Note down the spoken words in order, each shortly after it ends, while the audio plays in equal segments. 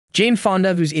Jane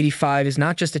Fonda, who's 85, is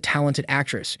not just a talented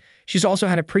actress. She's also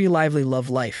had a pretty lively love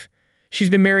life. She's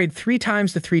been married 3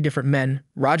 times to 3 different men: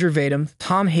 Roger Vadim,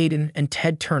 Tom Hayden, and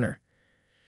Ted Turner.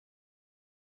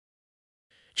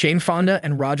 Jane Fonda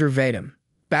and Roger Vadim.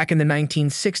 Back in the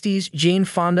 1960s, Jane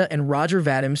Fonda and Roger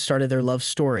Vadim started their love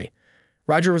story.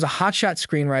 Roger was a hotshot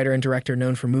screenwriter and director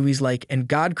known for movies like And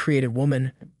God Created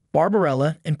Woman,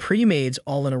 Barbarella, and Pretty Maids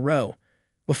all in a row.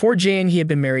 Before Jane, he had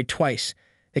been married twice.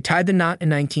 They tied the knot in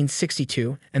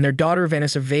 1962, and their daughter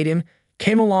Vanessa Vadim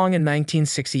came along in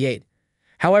 1968.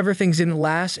 However, things didn't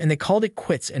last, and they called it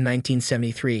quits in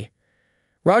 1973.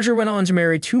 Roger went on to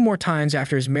marry 2 more times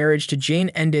after his marriage to Jane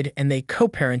ended, and they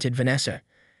co-parented Vanessa.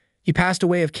 He passed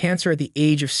away of cancer at the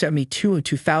age of 72 in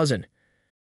 2000.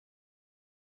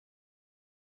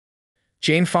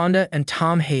 Jane Fonda and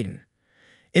Tom Hayden.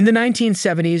 In the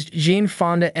 1970s, Jane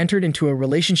Fonda entered into a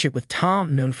relationship with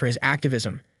Tom, known for his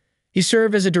activism. He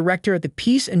served as a director at the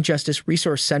Peace and Justice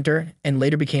Resource Center and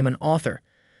later became an author.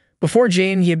 Before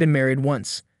Jane, he had been married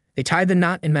once. They tied the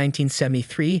knot in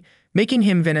 1973, making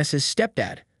him Vanessa's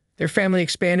stepdad. Their family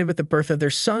expanded with the birth of their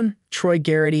son, Troy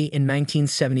Garrity, in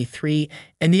 1973,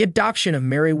 and the adoption of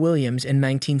Mary Williams in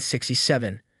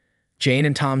 1967. Jane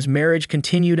and Tom's marriage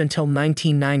continued until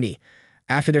 1990.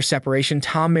 After their separation,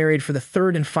 Tom married for the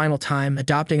 3rd and final time,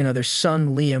 adopting another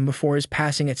son, Liam, before his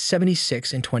passing at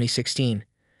 76 in 2016.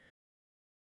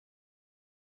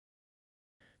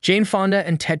 Jane Fonda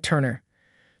and Ted Turner.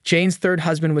 Jane's 3rd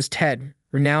husband was Ted,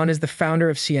 renowned as the founder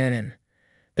of CNN.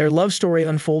 Their love story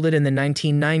unfolded in the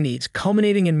 1990s,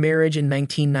 culminating in marriage in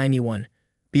 1991.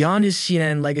 Beyond his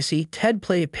CNN legacy, Ted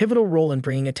played a pivotal role in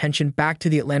bringing attention back to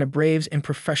the Atlanta Braves and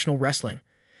professional wrestling.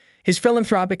 His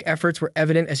philanthropic efforts were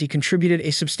evident as he contributed a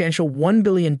substantial $1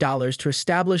 billion to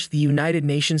establish the United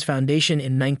Nations Foundation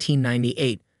in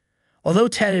 1998. Although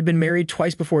Ted had been married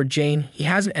twice before Jane, he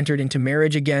hasn't entered into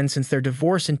marriage again since their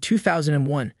divorce in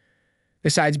 2001.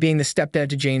 Besides being the stepdad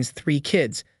to Jane's 3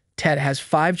 kids, Ted has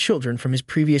 5 children from his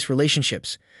previous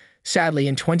relationships. Sadly,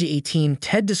 in 2018,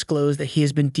 Ted disclosed that he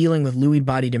has been dealing with Lewy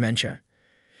body dementia.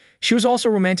 She was also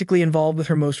romantically involved with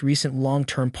her most recent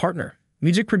long-term partner,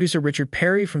 music producer Richard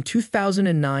Perry, from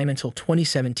 2009 until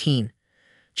 2017.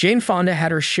 Jane Fonda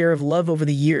had her share of love over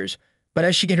the years, but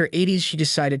as she hit her 80s, she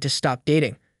decided to stop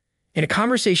dating. In a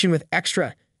conversation with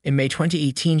Extra in May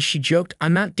 2018, she joked,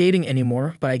 "I'm not dating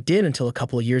anymore, but I did until a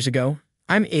couple of years ago.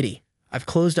 I'm 80. I've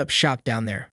closed up shop down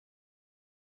there."